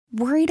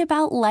Worried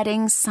about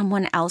letting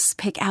someone else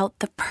pick out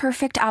the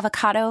perfect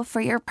avocado for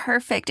your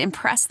perfect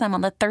impress them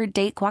on the third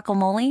date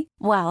guacamole?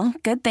 Well,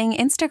 good thing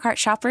Instacart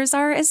shoppers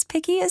are as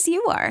picky as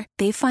you are.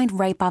 They find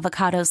ripe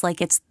avocados like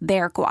it's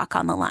their guac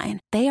on the line.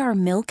 They are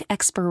milk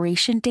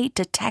expiration date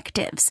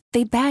detectives.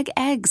 They bag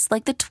eggs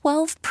like the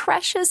 12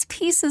 precious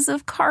pieces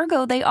of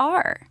cargo they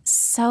are.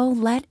 So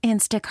let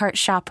Instacart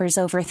shoppers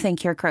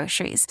overthink your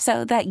groceries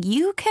so that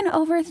you can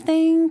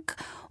overthink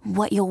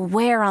what you'll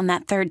wear on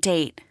that third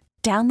date.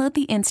 Download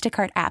the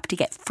Instacart app to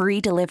get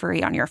free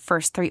delivery on your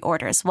first 3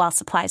 orders while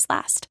supplies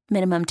last.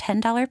 Minimum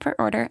 $10 per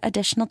order.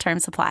 Additional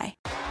terms apply.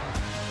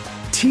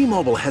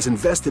 T-Mobile has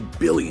invested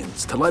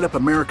billions to light up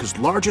America's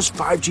largest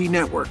 5G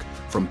network,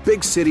 from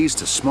big cities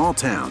to small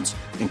towns,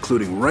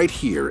 including right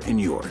here in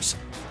yours.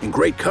 And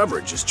great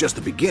coverage is just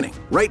the beginning.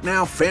 Right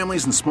now,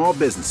 families and small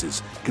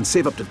businesses can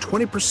save up to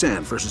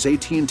 20% versus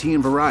AT&T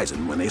and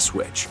Verizon when they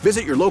switch.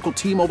 Visit your local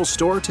T-Mobile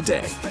store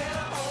today.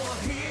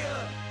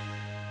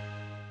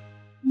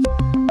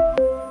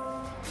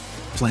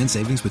 Plan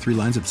savings with 3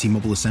 lines of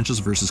T-Mobile Essentials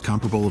versus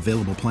comparable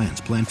available plans.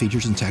 Plan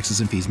features and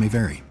taxes and fees may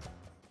vary.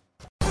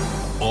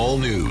 All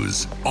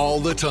news, all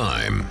the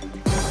time.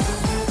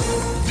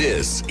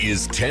 This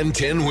is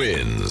 1010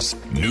 Wins,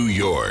 New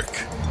York.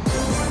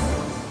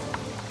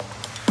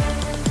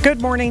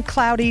 Good morning.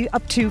 Cloudy,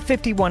 up to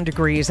 51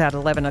 degrees at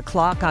 11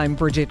 o'clock. I'm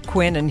Bridget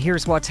Quinn, and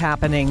here's what's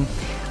happening.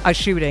 A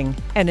shooting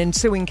and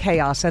ensuing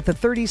chaos at the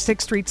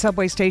 36th Street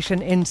subway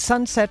station in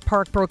Sunset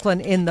Park,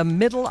 Brooklyn, in the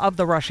middle of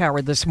the rush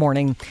hour this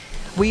morning.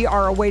 We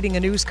are awaiting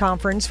a news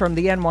conference from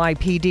the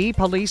NYPD.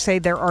 Police say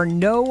there are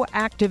no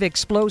active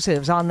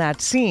explosives on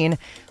that scene.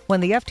 When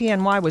the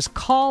FDNY was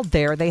called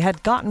there, they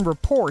had gotten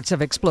reports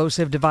of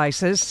explosive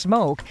devices.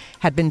 Smoke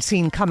had been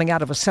seen coming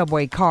out of a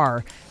subway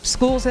car.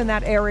 Schools in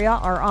that area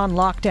are on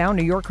lockdown.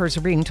 New Yorkers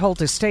are being told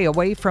to stay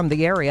away from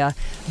the area.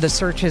 The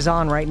search is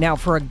on right now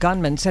for a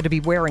gunman said to be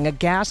wearing a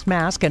gas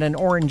mask and an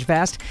orange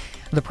vest.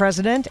 The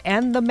president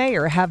and the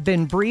mayor have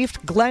been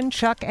briefed. Glenn,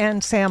 Chuck,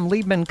 and Sam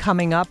Liebman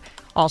coming up.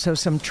 Also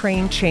some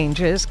train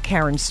changes.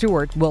 Karen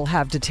Stuart will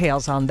have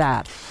details on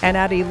that. And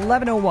at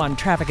 11:01,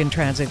 Traffic and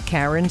Transit,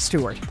 Karen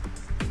Stuart.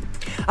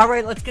 All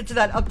right, let's get to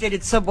that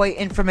updated subway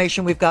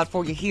information we've got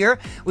for you here.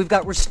 We've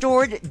got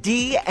restored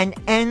D and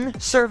N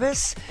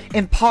service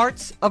in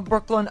parts of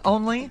Brooklyn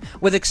only,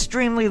 with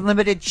extremely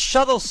limited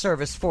shuttle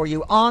service for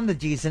you on the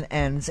D's and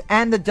N's.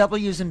 And the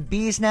W's and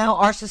B's now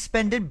are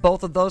suspended,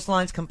 both of those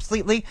lines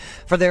completely,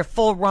 for their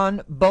full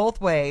run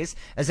both ways,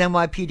 as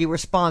NYPD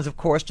responds, of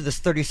course, to this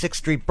 36th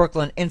Street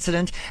Brooklyn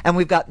incident. And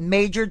we've got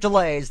major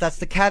delays. That's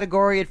the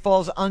category it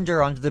falls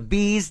under the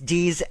B's,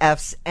 D's,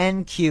 F's,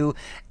 N, Q,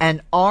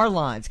 and R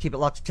lines. Keep it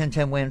locked to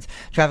 1010 Wins.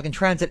 Traffic and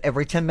Transit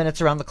every 10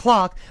 minutes around the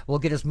clock. We'll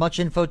get as much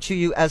info to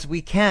you as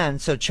we can,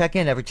 so check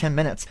in every 10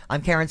 minutes.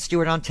 I'm Karen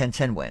Stuart on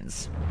 1010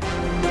 Wins.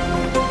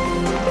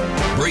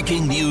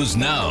 Breaking news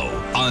now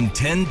on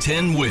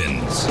 1010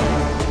 Wins.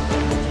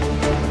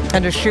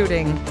 And a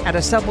shooting at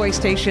a subway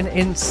station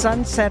in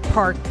Sunset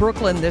Park,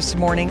 Brooklyn this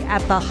morning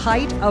at the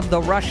height of the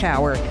rush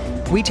hour.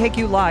 We take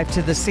you live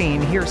to the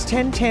scene. Here's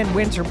 1010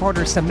 Wins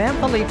reporter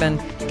Samantha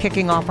Liebman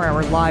kicking off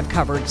our live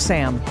coverage.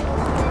 Sam.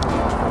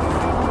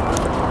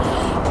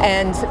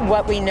 And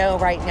what we know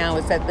right now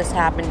is that this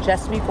happened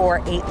just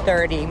before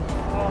 8:30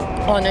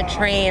 on a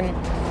train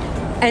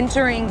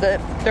entering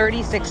the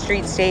 36th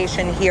Street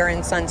station here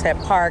in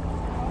Sunset Park.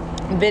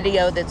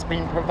 Video that's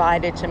been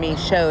provided to me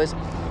shows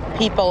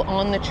people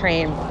on the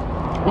train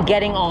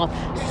getting off,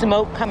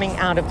 smoke coming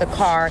out of the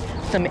car,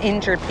 some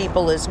injured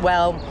people as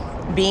well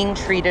being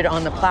treated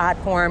on the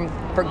platform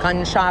for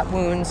gunshot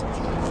wounds.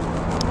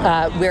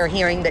 We're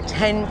hearing that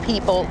 10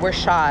 people were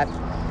shot.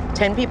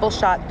 10 people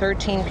shot,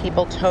 13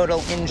 people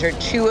total injured.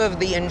 2 of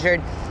the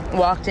injured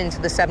walked into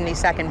the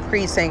 72nd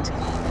precinct,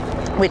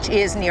 which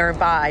is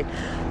nearby.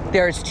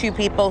 There's 2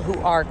 people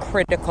who are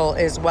critical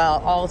as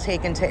well, all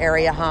taken to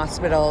area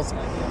hospitals.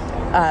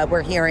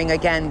 We're hearing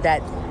again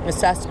that the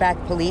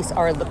suspect police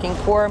are looking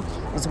for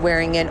is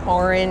wearing an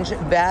orange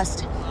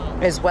vest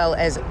as well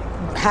as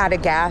had a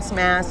gas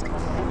mask.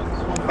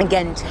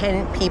 Again,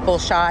 10 people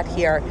shot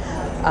here.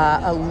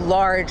 A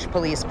large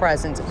police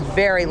presence,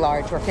 very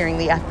large. We're hearing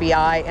the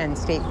FBI and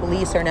state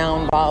police are now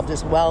involved,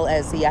 as well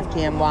as the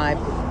FDNY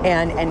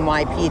and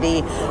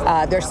NYPD.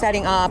 They're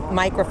setting up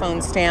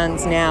microphone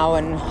stands now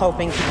and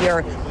hoping to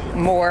hear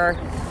more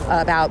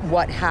about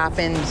what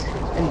happened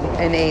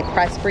in a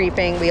press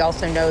briefing. We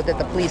also know that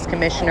the police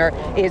commissioner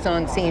is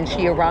on scene.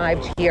 She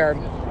arrived here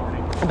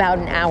about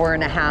an hour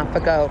and a half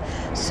ago.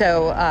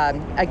 So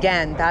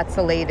again, that's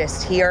the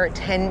latest here.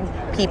 10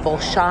 people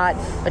shot,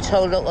 a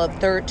total of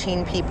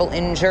 13 people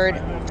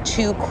injured,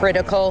 2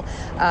 critical.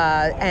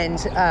 And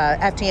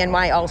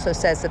FDNY also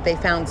says that they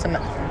found some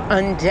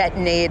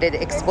undetonated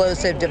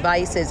explosive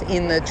devices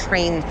in the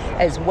train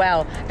as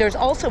well. There's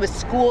also a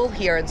school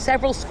here, and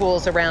several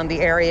schools around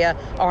the area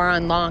are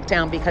on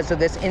lockdown because of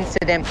this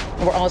incident.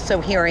 We're also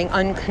hearing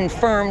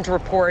unconfirmed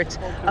reports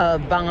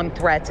of bomb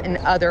threats in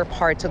other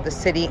parts of the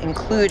city,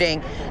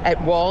 including at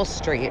Wall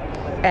Street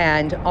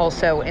and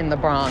also in the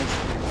Bronx.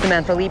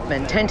 Samantha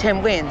Liebman,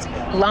 1010 Wins,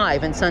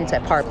 live in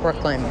Sunset Park,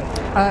 Brooklyn.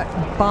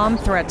 Bomb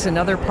threats in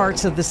other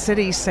parts of the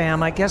city,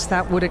 Sam. I guess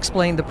that would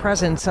explain the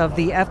presence of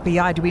the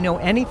FBI. Do we know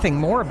anything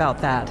more about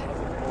that?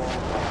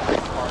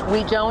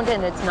 We don't,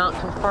 and it's not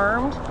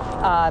confirmed.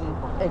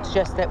 It's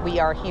just that we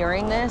are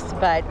hearing this,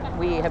 but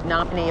we have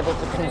not been able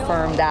to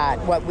confirm that.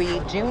 What we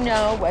do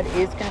know, what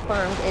is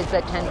confirmed, is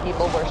that 10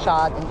 people were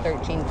shot and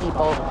 13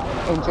 people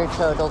injured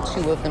total,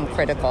 2 of them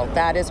critical.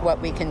 That is what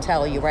we can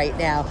tell you right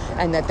now,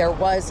 and that there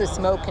was a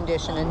smoke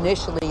condition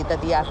initially that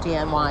the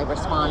FDNY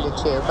responded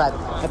to, but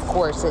of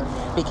course it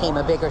became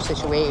a bigger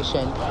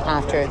situation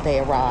after they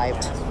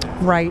arrived.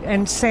 Right.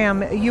 And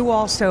Sam, you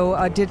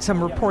also did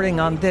some reporting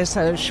on this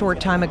a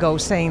short time ago,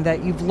 saying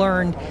that you've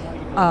learned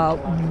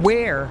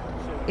where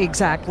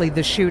exactly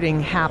the shooting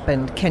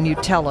happened. Can you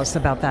tell us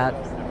about that?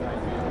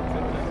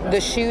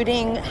 The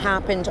shooting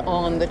happened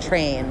on the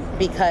train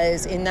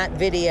because in that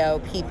video,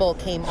 people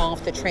came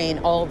off the train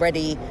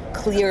already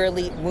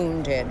clearly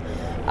wounded.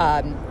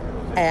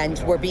 And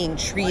were being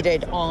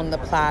treated on the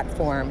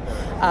platform.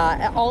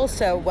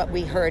 Also, what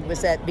we heard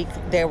was that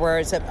there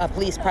was a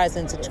police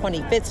presence at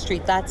 25th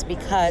Street. That's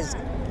because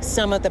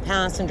some of the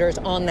passengers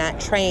on that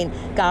train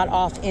got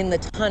off in the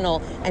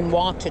tunnel and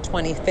walked to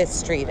 25th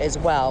Street as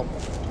well.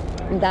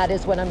 That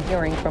is what I'm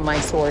hearing from my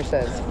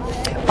sources.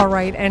 All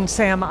right. And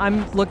Sam,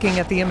 I'm looking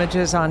at the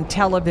images on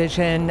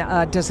television.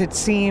 Does it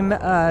seem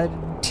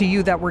to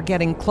you that we're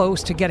getting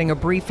close to getting a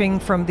briefing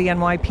from the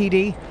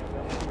NYPD?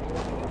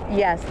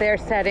 Yes, they're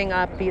setting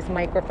up these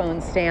microphone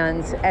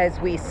stands as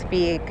we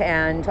speak,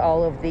 and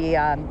all of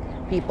the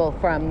people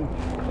from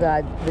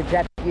the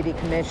Deputy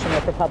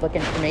Commissioner for Public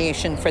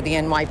Information for the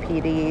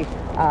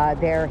NYPD,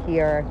 they're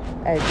here,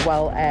 as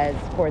well as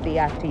for the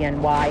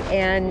FDNY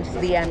and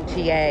the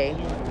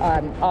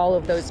MTA. All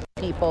of those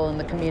people in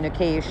the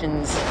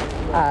communications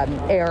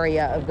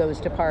area of those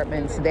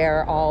departments,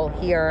 they're all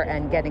here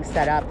and getting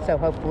set up, so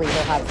hopefully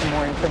we'll have some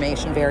more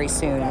information very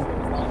soon.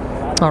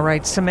 All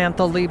right,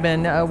 Samantha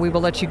Liebman, we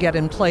will let you get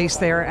in place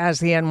there as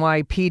the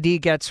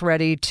NYPD gets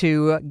ready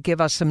to give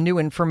us some new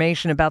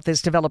information about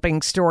this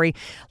developing story.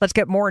 Let's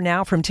get more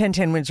now from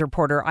 1010 Wins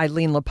reporter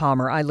Eileen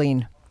LaPalmer.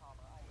 Eileen.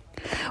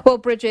 Well,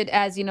 Bridget,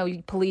 as you know,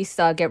 police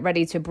get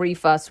ready to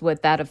brief us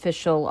with that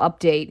official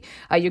update.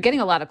 You're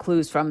getting a lot of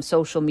clues from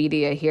social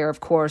media here, of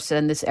course,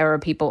 in this era,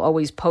 people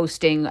always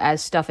posting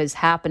as stuff is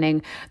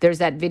happening. There's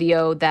that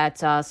video that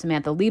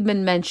Samantha Liebman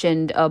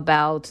mentioned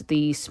about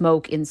the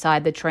smoke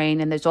inside the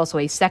train. And there's also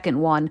a second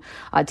one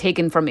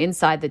taken from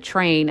inside the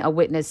train, a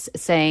witness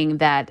saying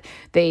that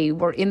they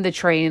were in the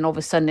train and all of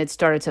a sudden it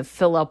started to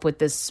fill up with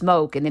this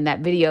smoke. And in that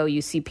video,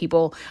 you see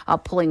people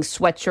pulling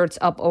sweatshirts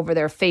up over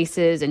their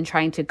faces and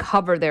trying to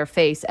cover their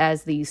face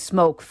as the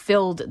smoke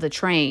filled the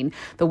train.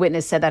 The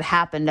witness said that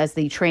happened as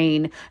the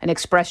train, an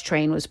express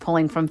train, was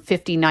pulling from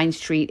 59th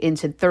Street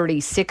into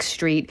 36th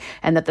Street,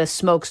 and that the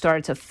smoke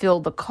started to fill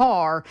the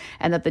car,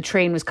 and that the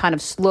train was kind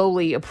of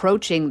slowly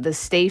approaching the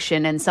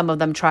station, and some of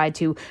them tried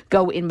to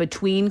go in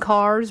between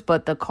cars,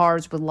 but the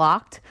cars were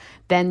locked.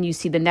 Then you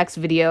see the next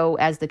video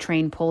as the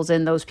train pulls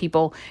in. Those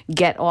people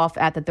get off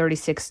at the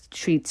 36th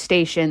Street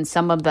station,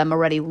 some of them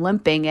already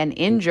limping and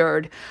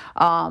injured.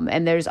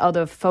 And there's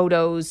other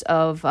photos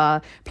of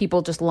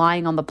people just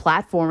lying on the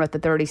platform at the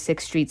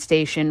 36th Street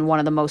station. One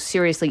of the most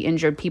seriously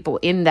injured people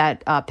in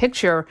that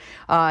picture,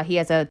 he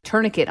has a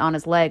tourniquet on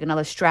his leg,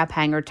 another strap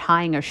hanger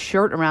tying a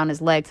shirt around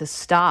his leg to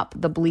stop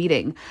the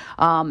bleeding.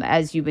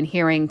 As you've been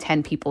hearing,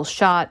 10 people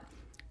shot.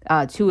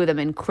 2 of them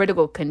in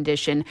critical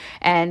condition.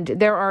 And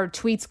there are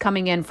tweets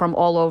coming in from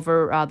all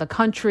over the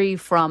country,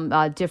 from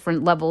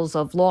different levels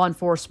of law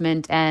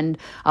enforcement and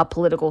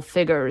political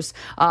figures.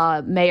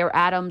 Mayor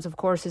Adams, of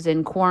course, is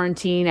in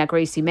quarantine at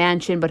Gracie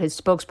Mansion, but his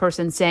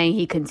spokesperson saying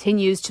he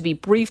continues to be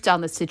briefed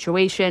on the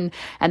situation,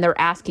 and they're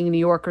asking New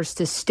Yorkers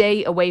to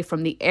stay away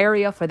from the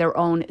area for their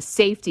own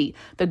safety.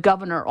 The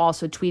governor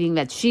also tweeting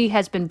that she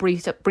has been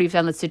briefed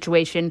on the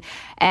situation,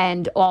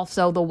 and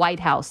also the White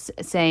House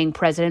saying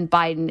President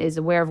Biden is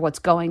aware of what's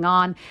going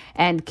on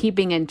and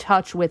keeping in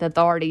touch with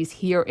authorities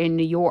here in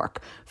New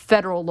York.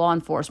 Federal law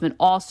enforcement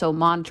also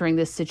monitoring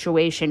this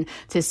situation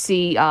to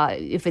see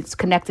if it's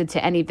connected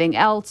to anything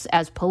else,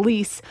 as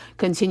police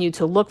continue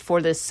to look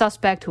for this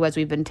suspect who, as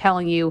we've been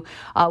telling you,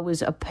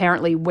 was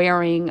apparently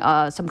wearing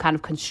some kind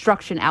of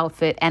construction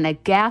outfit and a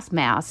gas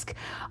mask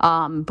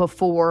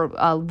before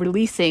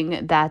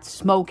releasing that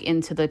smoke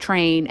into the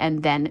train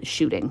and then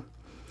shooting.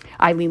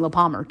 Eileen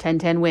LaPalmer,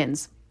 1010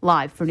 Wins,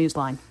 live for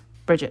Newsline.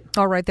 Bridget.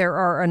 All right, there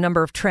are a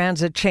number of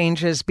transit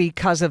changes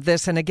because of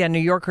this. And again, New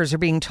Yorkers are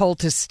being told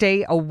to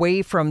stay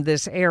away from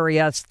this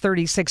area. It's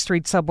 36th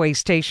Street subway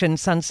station,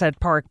 Sunset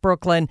Park,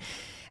 Brooklyn.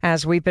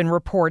 As we've been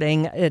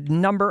reporting, a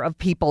number of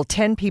people,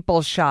 10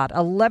 people shot,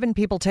 11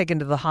 people taken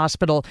to the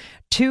hospital,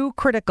 2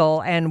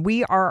 critical, and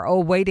we are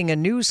awaiting a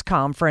news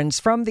conference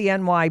from the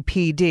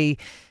NYPD.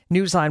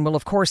 Newsline will,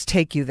 of course,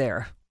 take you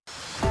there.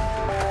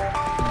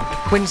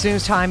 Wins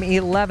News Time,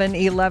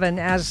 11:11.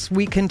 As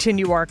we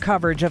continue our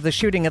coverage of the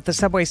shooting at the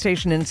subway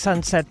station in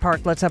Sunset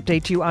Park, let's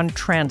update you on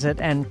transit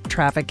and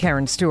traffic.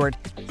 Karen Stuart.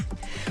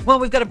 Well,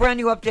 we've got a brand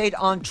new update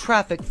on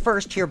traffic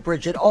first here,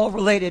 Bridget, all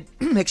related,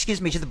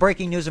 to the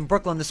breaking news in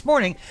Brooklyn this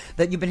morning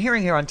that you've been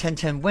hearing here on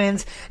 1010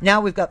 Wins. Now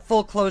we've got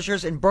full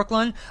closures in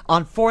Brooklyn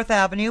on 4th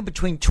Avenue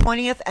between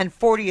 20th and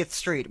 40th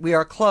Street. We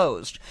are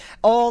closed.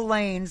 All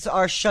lanes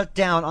are shut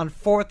down on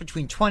 4th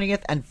between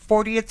 20th and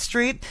 40th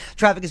Street.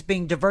 Traffic is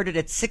being diverted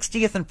at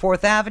 60th and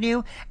 4th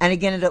Avenue and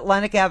again at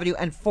Atlantic Avenue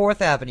and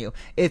 4th Avenue.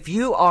 If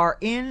you are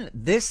in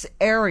this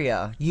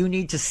area, you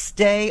need to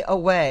stay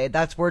away.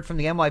 That's word from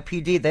the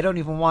NYPD. They don't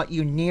even want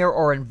you near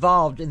or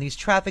involved in these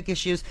traffic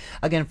issues.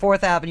 Again,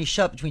 4th Avenue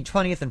shut between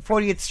 20th and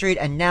 40th Street,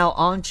 and now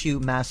on to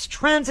mass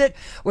transit,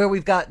 where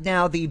we've got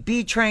now the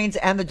B trains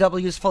and the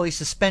W's fully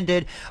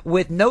suspended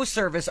with no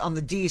service on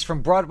the D's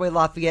from Broadway,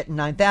 Lafayette, and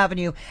 9th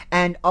Avenue,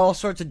 and all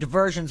sorts of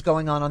diversions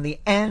going on the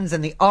N's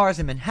and the R's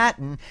in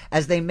Manhattan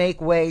as they make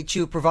way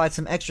to provide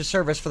some extra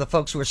service for the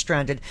folks who are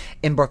stranded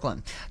in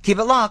Brooklyn. Keep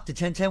it locked to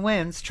 1010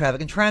 Wins,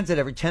 traffic and transit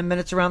every 10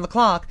 minutes around the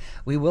clock.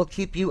 We will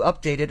keep you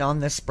updated on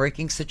this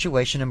breaking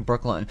situation in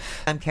Brooklyn.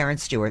 I'm Karen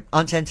Stuart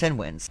on 1010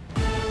 Wins.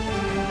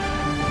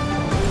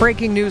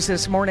 Breaking news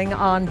this morning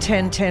on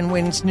 1010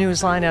 Wins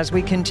Newsline as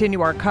we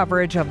continue our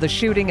coverage of the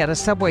shooting at a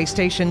subway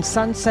station,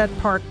 Sunset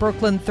Park,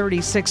 Brooklyn,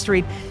 36th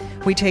Street.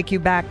 We take you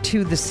back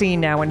to the scene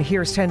now, and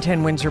here's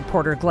 1010 Wins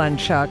reporter Glenn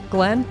Schuck.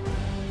 Glenn?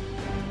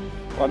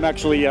 Well, I'm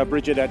actually,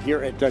 Bridget,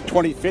 here at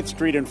 25th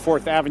Street and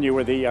 4th Avenue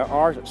where the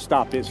R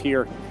stop is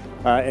here.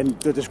 And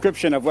the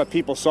description of what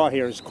people saw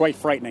here is quite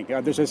frightening.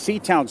 There's a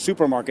Seatown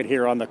supermarket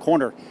here on the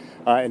corner.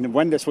 And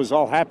when this was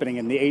all happening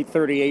in the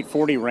 8:30,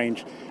 8:40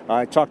 range,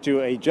 I talked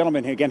to a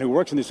gentleman, again, who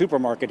works in the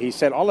supermarket. He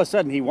said all of a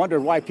sudden he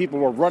wondered why people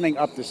were running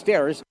up the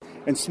stairs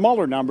in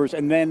smaller numbers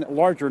and then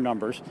larger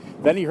numbers.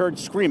 Then he heard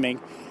screaming.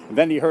 And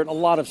then he heard a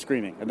lot of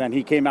screaming. And then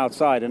he came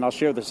outside, and I'll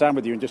share the sound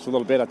with you in just a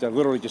little bit. I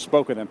literally just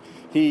spoke with him.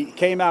 He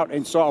came out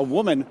and saw a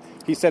woman.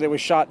 He said it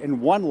was shot in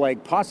one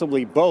leg,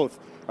 possibly both,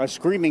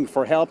 screaming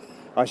for help.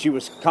 She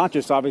was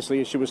conscious,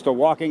 obviously, as she was still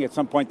walking. At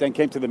some point, then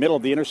came to the middle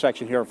of the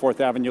intersection here at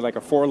 4th Avenue, like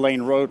a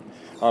 4-lane road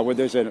where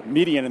there's a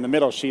median in the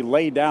middle. She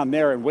lay down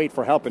there and wait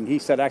for help. And he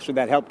said, actually,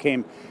 that help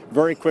came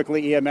very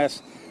quickly.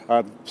 EMS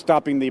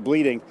stopping the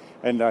bleeding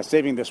and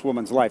saving this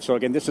woman's life. So,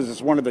 again, this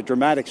is one of the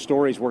dramatic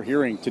stories we're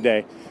hearing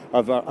today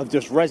of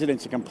just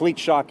residents in complete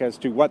shock as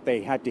to what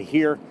they had to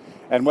hear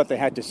and what they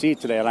had to see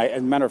today. And as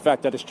a matter of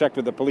fact, I just checked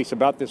with the police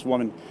about this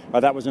woman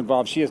that was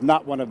involved. She is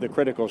not one of the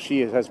criticals.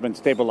 She has been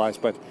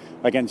stabilized. But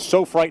again,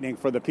 so frightening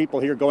for the people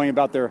here going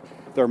about their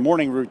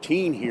morning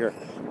routine here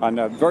on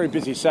a very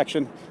busy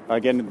section.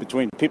 Again,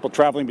 between people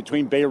traveling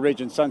between Bay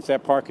Ridge and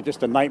Sunset Park,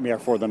 just a nightmare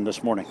for them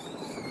this morning.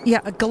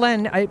 Yeah,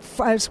 Glenn,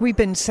 as we've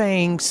been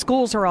saying,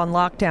 schools are on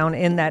lockdown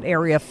in that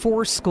area,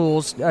 4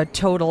 schools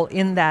total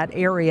in that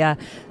area.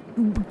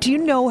 Do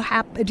you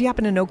happen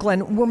to know,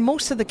 Glenn, were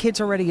most of the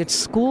kids already at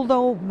school,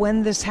 though,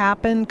 when this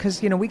happened?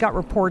 Because, we got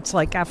reports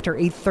like after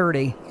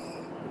 8:30.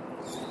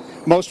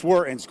 Most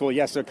were in school,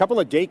 yes. There are a couple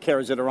of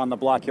daycares that are on the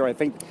block here. I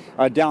think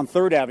down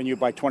 3rd Avenue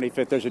by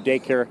 25th, there's a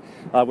daycare,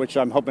 which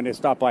I'm hoping to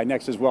stop by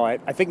next as well.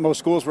 I think most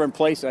schools were in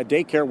place.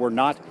 Daycare were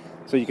not.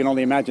 So you can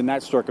only imagine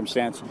that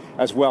circumstance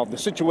as well. The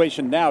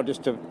situation now,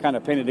 just to kind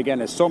of paint it again,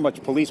 is so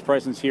much police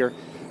presence here.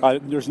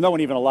 There's no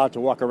one even allowed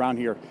to walk around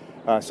here.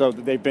 So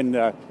they've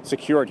been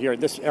secured here.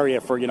 This area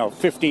for,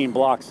 15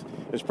 blocks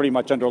is pretty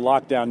much under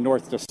lockdown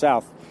north to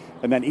south.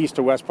 And then east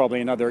to west, probably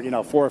another,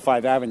 4 or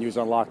 5 avenues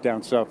on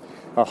lockdown. So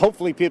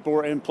hopefully people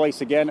were in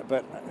place again.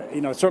 But,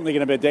 it's certainly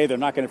going to be a day they're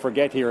not going to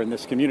forget here in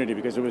this community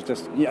because it was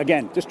just,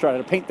 again, just try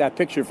to paint that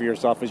picture for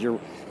yourself as you're,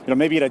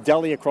 maybe at a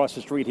deli across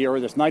the street here or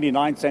this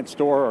 99-cent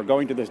store or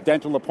going to this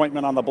dental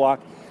appointment on the block.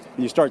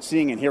 And you start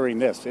seeing and hearing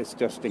this. It's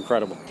just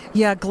incredible.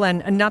 Yeah,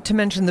 Glenn, and not to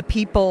mention the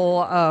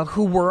people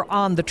who were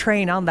on the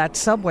train on that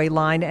subway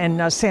line.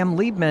 And Sam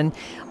Liebman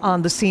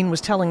on the scene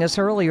was telling us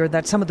earlier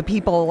that some of the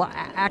people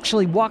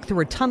actually walked through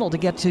a tunnel to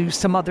get to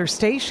some other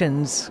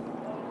stations.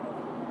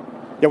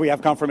 Yeah, we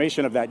have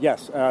confirmation of that,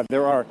 yes.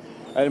 There are.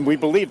 And we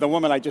believe the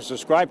woman I just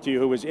described to you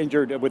who was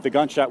injured with the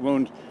gunshot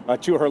wound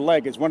to her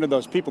leg is one of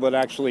those people that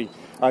actually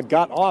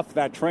got off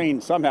that train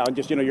somehow. And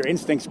just, your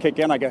instincts kick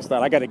in, I guess,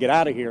 that I got to get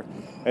out of here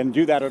and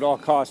do that at all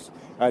costs.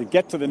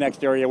 Get to the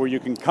next area where you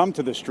can come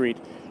to the street.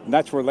 And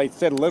that's where they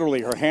said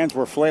literally her hands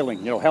were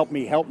flailing, help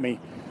me.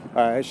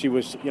 As she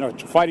was,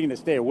 fighting to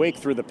stay awake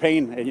through the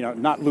pain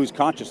and, not lose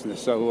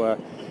consciousness. So,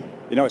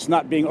 it's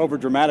not being over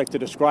dramatic to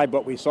describe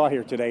what we saw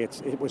here today.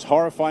 It was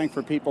horrifying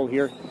for people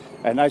here.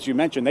 And as you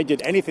mentioned, they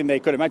did anything they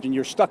could. Imagine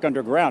you're stuck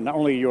underground. Not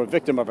only are you a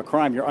victim of a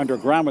crime, you're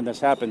underground when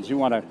this happens. You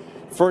want to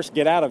first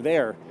get out of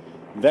there,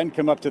 then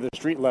come up to the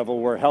street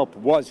level where help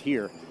was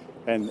here.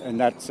 And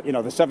that's, the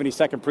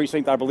 72nd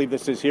Precinct, I believe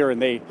this is here.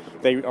 And they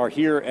are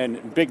here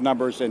in big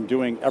numbers and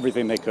doing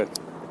everything they could.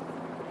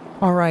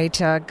 All right,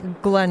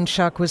 Glenn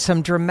Schuck with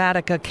some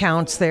dramatic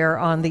accounts there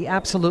on the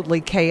absolutely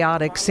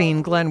chaotic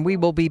scene. Glenn, we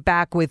will be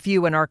back with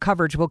you and our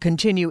coverage will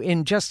continue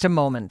in just a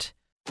moment.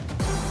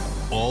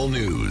 All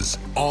news,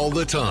 all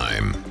the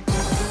time.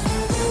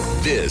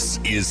 This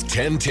is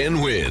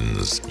 1010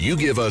 Wins. You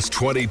give us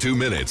 22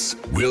 minutes,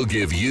 we'll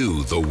give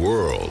you the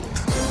world.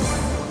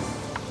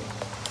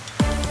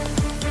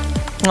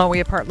 Well, we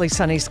have partly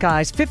sunny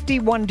skies,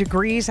 51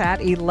 degrees at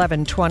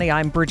 11:20.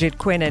 I'm Bridget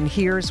Quinn, and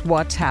here's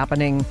what's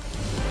happening.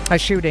 A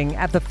shooting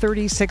at the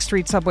 36th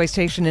Street subway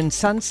station in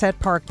Sunset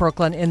Park,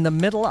 Brooklyn, in the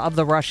middle of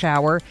the rush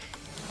hour.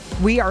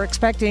 We are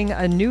expecting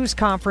a news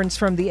conference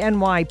from the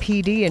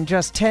NYPD in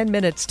just 10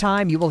 minutes'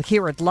 time. You will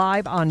hear it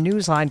live on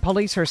Newsline.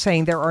 Police are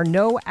saying there are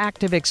no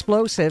active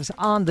explosives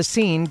on the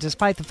scene,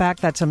 despite the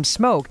fact that some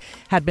smoke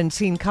had been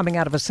seen coming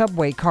out of a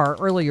subway car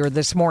earlier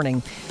this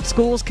morning.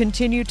 Schools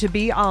continue to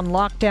be on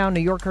lockdown.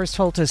 New Yorkers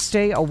told to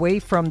stay away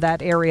from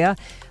that area.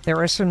 There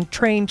are some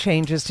train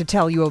changes to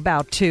tell you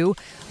about, too.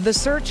 The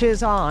search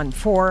is on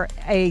for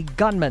a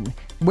gunman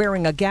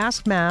wearing a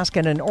gas mask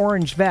and an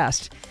orange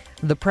vest.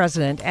 The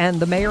president and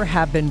the mayor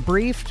have been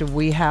briefed.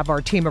 We have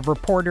our team of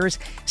reporters,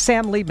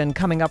 Sam Liebman,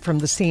 coming up from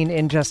the scene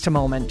in just a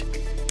moment.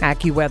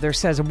 AccuWeather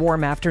says a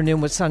warm afternoon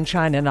with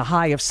sunshine and a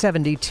high of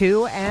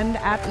 72. And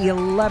at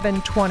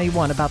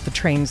 11:21, about the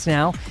trains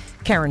now,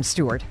 Karen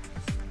Stuart.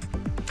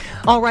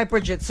 All right,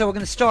 Bridget, so we're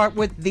going to start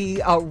with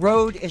the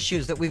road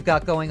issues that we've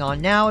got going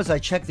on now. As I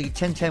check the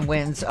 1010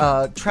 winds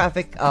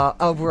traffic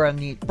over in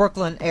the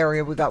Brooklyn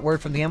area, we got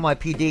word from the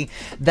NYPD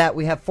that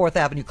we have 4th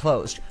Avenue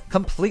closed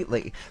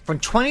completely. From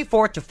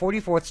 24th to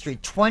 44th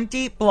Street,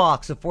 20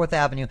 blocks of 4th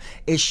Avenue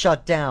is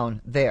shut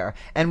down there.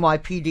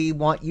 NYPD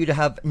want you to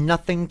have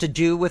nothing to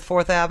do with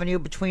 4th Avenue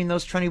between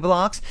those 20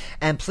 blocks.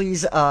 And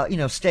please,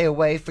 stay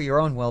away for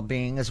your own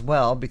well-being as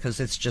well, because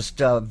it's just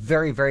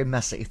very, very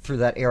messy through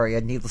that area,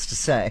 needless to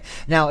say.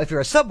 Now, if you're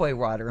a subway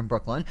rider in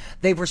Brooklyn,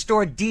 they've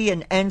restored D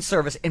and N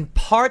service in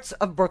parts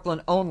of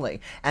Brooklyn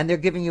only, and they're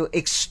giving you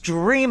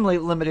extremely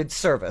limited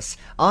service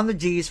on the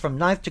Ds from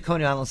 9th to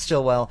Coney Island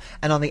Stillwell,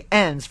 and on the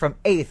Ns from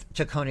 8th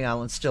to Coney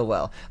Island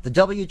Stillwell. The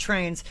W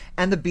trains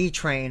and the B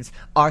trains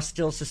are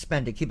still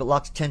suspended. Keep it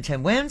locked to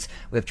 1010 winds.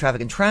 We have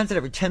traffic and transit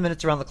every 10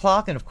 minutes around the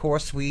clock, and of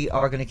course, we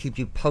are going to keep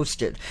you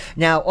posted.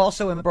 Now,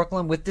 also in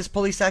Brooklyn, with this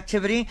police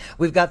activity,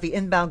 we've got the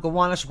inbound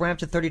Gowanus ramp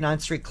to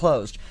 39th Street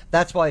closed.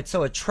 That's why it's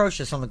so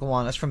atrocious on the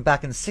Gowanus from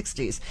back in the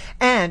 60s.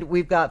 And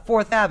we've got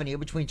 4th Avenue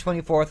between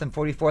 24th and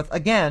 44th,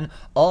 again,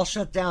 all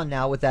shut down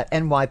now with that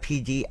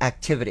NYPD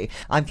activity.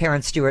 I'm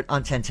Karen Stuart on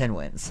 1010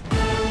 Winds.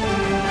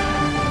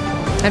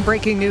 And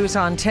breaking news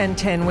on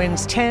 1010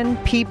 Winds, 10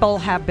 people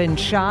have been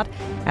shot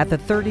at the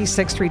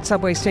 36th Street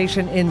subway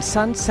station in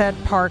Sunset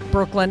Park,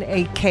 Brooklyn.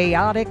 A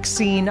chaotic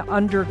scene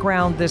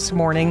underground this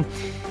morning.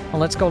 Well,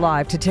 let's go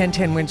live to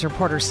 1010 Winds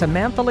reporter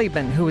Samantha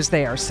Liebman, who is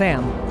there.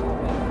 Sam.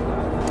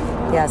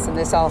 Yes, and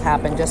this all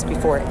happened just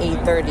before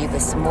 8:30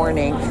 this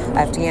morning.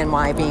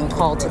 FDNY being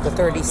called to the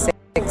 36th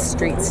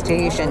Street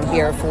station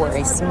here for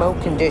a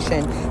smoke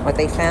condition. What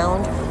they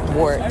found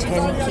were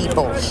 10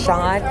 people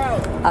shot.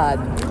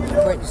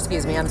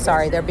 Excuse me, I'm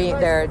sorry.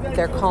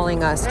 They're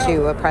calling us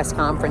to a press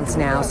conference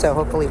now, so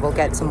hopefully we'll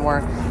get some more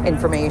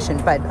information.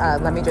 But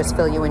let me just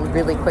fill you in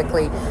really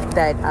quickly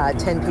that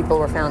 10 people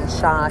were found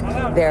shot.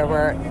 There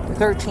were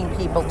 13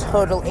 people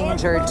total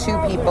injured. 2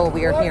 people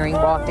we are hearing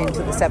walked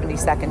into the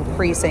 72nd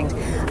precinct.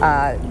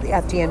 The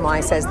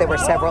FDNY says there were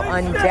several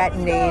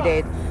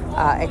undetonated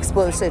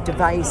explosive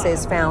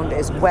devices found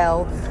as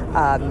well,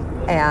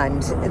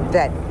 and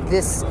that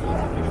this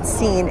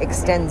scene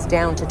extends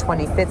down to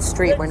 25th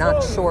Street. We're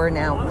not sure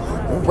now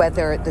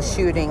whether the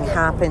shooting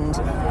happened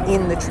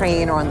in the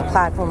train or on the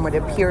platform. What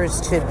appears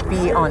to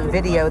be on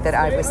video that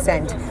I was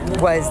sent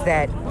was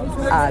that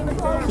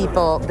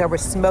there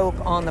was smoke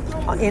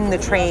in the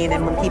train,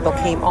 and when people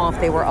came off,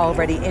 they were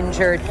already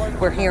injured.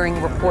 We're hearing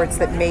reports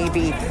that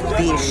maybe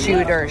the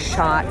shooter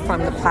shot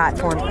from the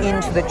platform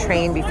into the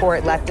train before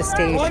it left the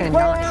station.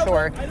 Not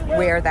sure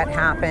where that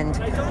happened.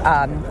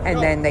 And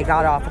then they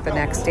got off at the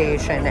next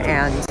station,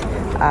 and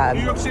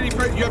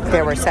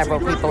there were several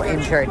people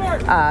injured.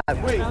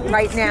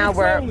 Right now,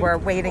 we're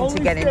waiting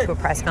to get into a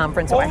press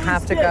conference, so I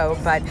have to go,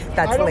 but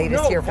that's the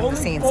latest here from the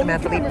scene.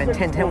 Samantha Liebman,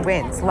 1010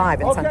 Winds,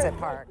 live in Sunset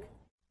Park.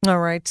 All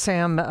right,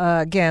 Sam,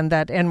 again,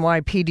 that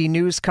NYPD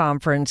news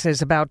conference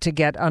is about to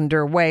get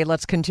underway.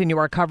 Let's continue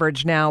our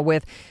coverage now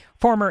with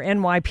former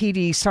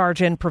NYPD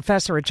Sergeant,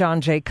 Professor at John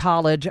Jay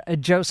College,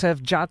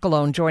 Joseph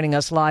Giacalone, joining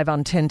us live on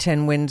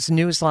 1010 Winds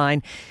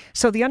Newsline.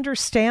 So the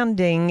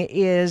understanding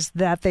is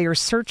that they are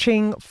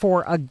searching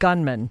for a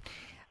gunman,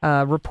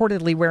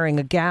 reportedly wearing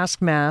a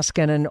gas mask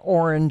and an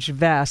orange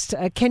vest.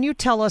 Can you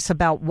tell us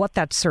about what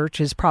that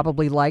search is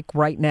probably like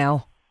right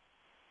now?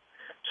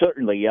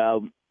 Certainly.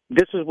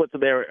 This is what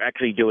they're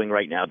actually doing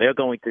right now. They're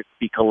going to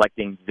be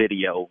collecting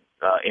video,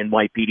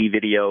 NYPD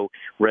video,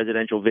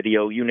 residential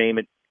video, you name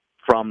it,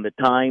 from the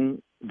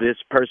time this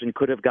person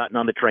could have gotten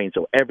on the train.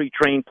 So every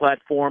train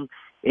platform,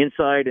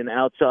 inside and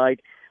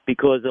outside,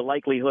 because the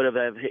likelihood of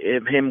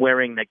him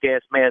wearing the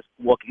gas mask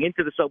walking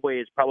into the subway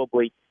is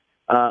probably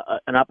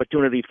an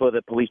opportunity for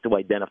the police to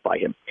identify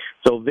him.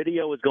 So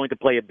video is going to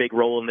play a big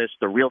role in this.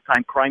 The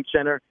Real-Time Crime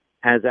Center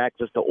has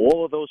access to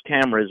all of those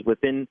cameras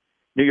within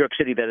New York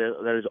City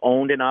that is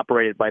owned and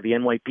operated by the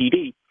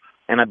NYPD.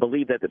 And I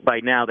believe that by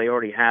now they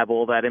already have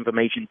all that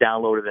information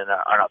downloaded and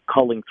are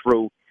culling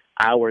through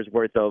hours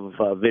worth of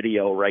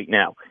video right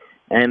now.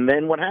 And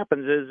then what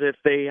happens is if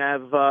they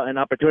have an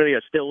opportunity,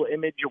 a still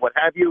image or what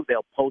have you,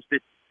 they'll post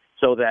it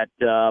so that,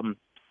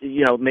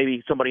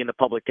 maybe somebody in the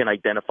public can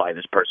identify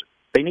this person.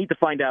 They need to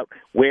find out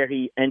where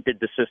he entered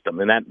the system,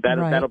 and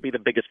that'll be the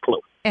biggest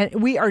clue.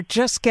 And we are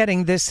just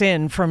getting this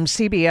in from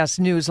CBS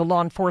News, a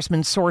law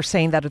enforcement source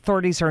saying that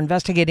authorities are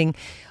investigating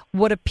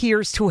what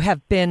appears to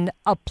have been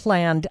a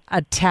planned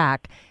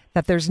attack,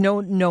 that there's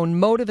no known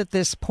motive at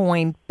this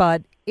point,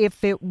 but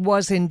if it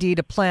was indeed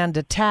a planned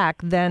attack,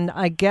 then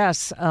I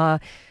guess,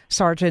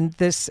 Sergeant,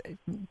 this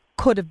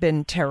could have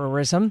been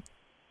terrorism.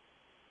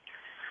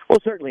 Well,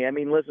 certainly. I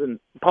mean, listen,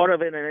 part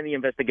of it in any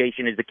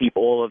investigation is to keep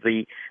all of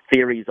the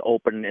theories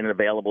open and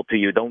available to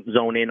you. Don't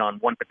zone in on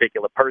one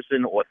particular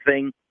person or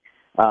thing.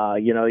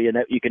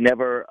 You can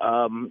never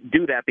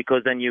do that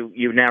because then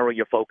you narrow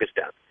your focus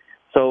down.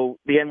 So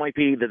the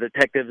NYPD, the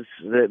detectives,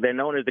 they're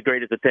known as the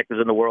greatest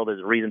detectives in the world.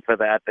 There's a reason for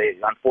that.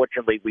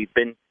 Unfortunately, we've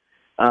been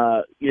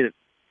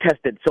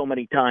tested so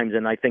many times,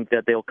 and I think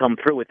that they'll come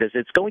through with this.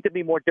 It's going to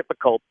be more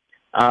difficult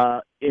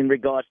in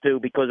regards to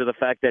because of the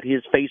fact that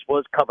his face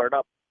was covered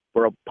up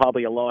for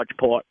probably a large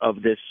part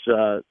of the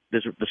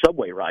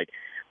subway ride.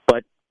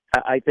 But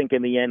I think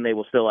in the end they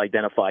will still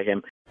identify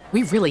him.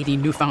 We really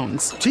need new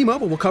phones.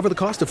 T-Mobile will cover the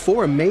cost of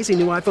 4 amazing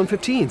new iPhone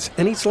 15s,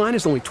 and each line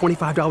is only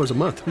 $25 a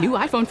month. New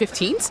iPhone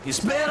 15s? It's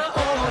better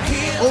over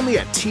here. Only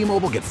at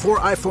T-Mobile, get 4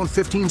 iPhone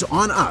 15s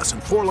on us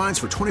and 4 lines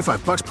for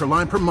 $25 per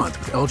line per month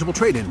with eligible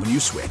trade-in when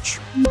you switch.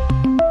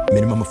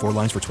 Minimum of 4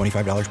 lines for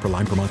 $25 per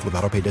line per month with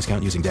autopay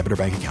discount using debit or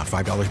bank account.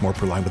 $5 more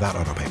per line without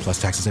autopay,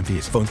 plus taxes and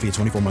fees. Phone fee at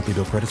 24 monthly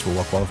bill credits for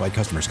well-qualified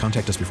customers.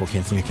 Contact us before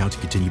canceling account to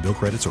continue bill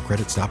credits or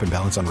credit stop and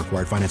balance on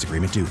required finance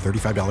agreement due.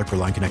 $35 per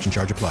line connection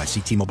charge applies. See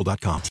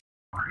T-Mobile.com.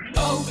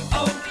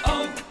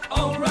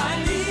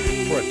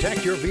 O'Reilly.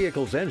 Protect your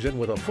vehicle's engine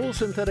with a full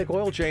synthetic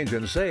oil change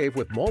and save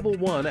with Mobile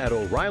One at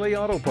O'Reilly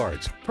Auto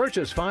Parts.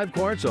 Purchase 5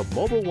 quarts of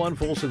Mobile One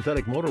full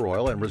synthetic motor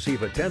oil and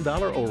receive a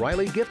 $10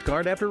 O'Reilly gift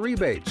card after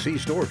rebate. See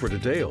store for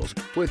details.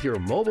 With your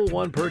Mobile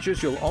One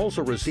purchase, you'll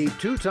also receive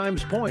 2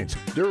 times points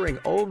during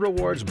O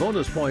Rewards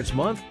Bonus Points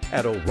Month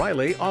at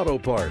O'Reilly Auto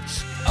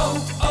Parts.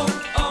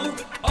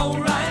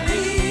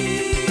 O'Reilly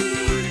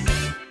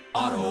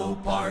Auto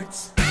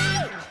Parts.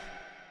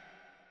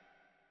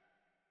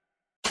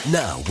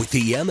 Now, with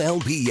the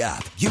MLB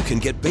app, you can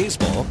get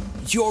baseball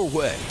your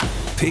way.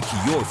 Pick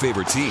your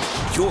favorite team,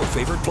 your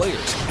favorite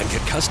players, and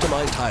get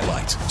customized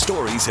highlights,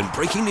 stories, and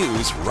breaking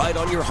news right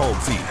on your home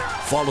feed.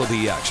 Follow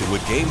the action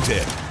with Game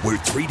 10, where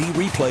 3D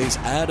replays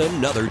add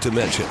another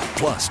dimension.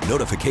 Plus,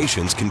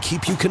 notifications can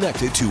keep you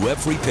connected to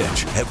every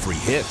pitch, every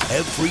hit,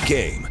 every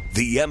game.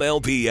 The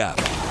MLB app.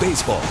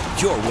 Baseball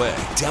your way.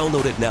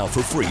 Download it now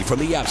for free from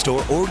the App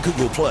Store or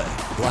Google Play.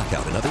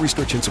 Blackout and other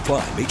restrictions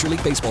apply. Major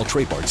League Baseball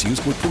trademarks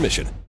used with permission.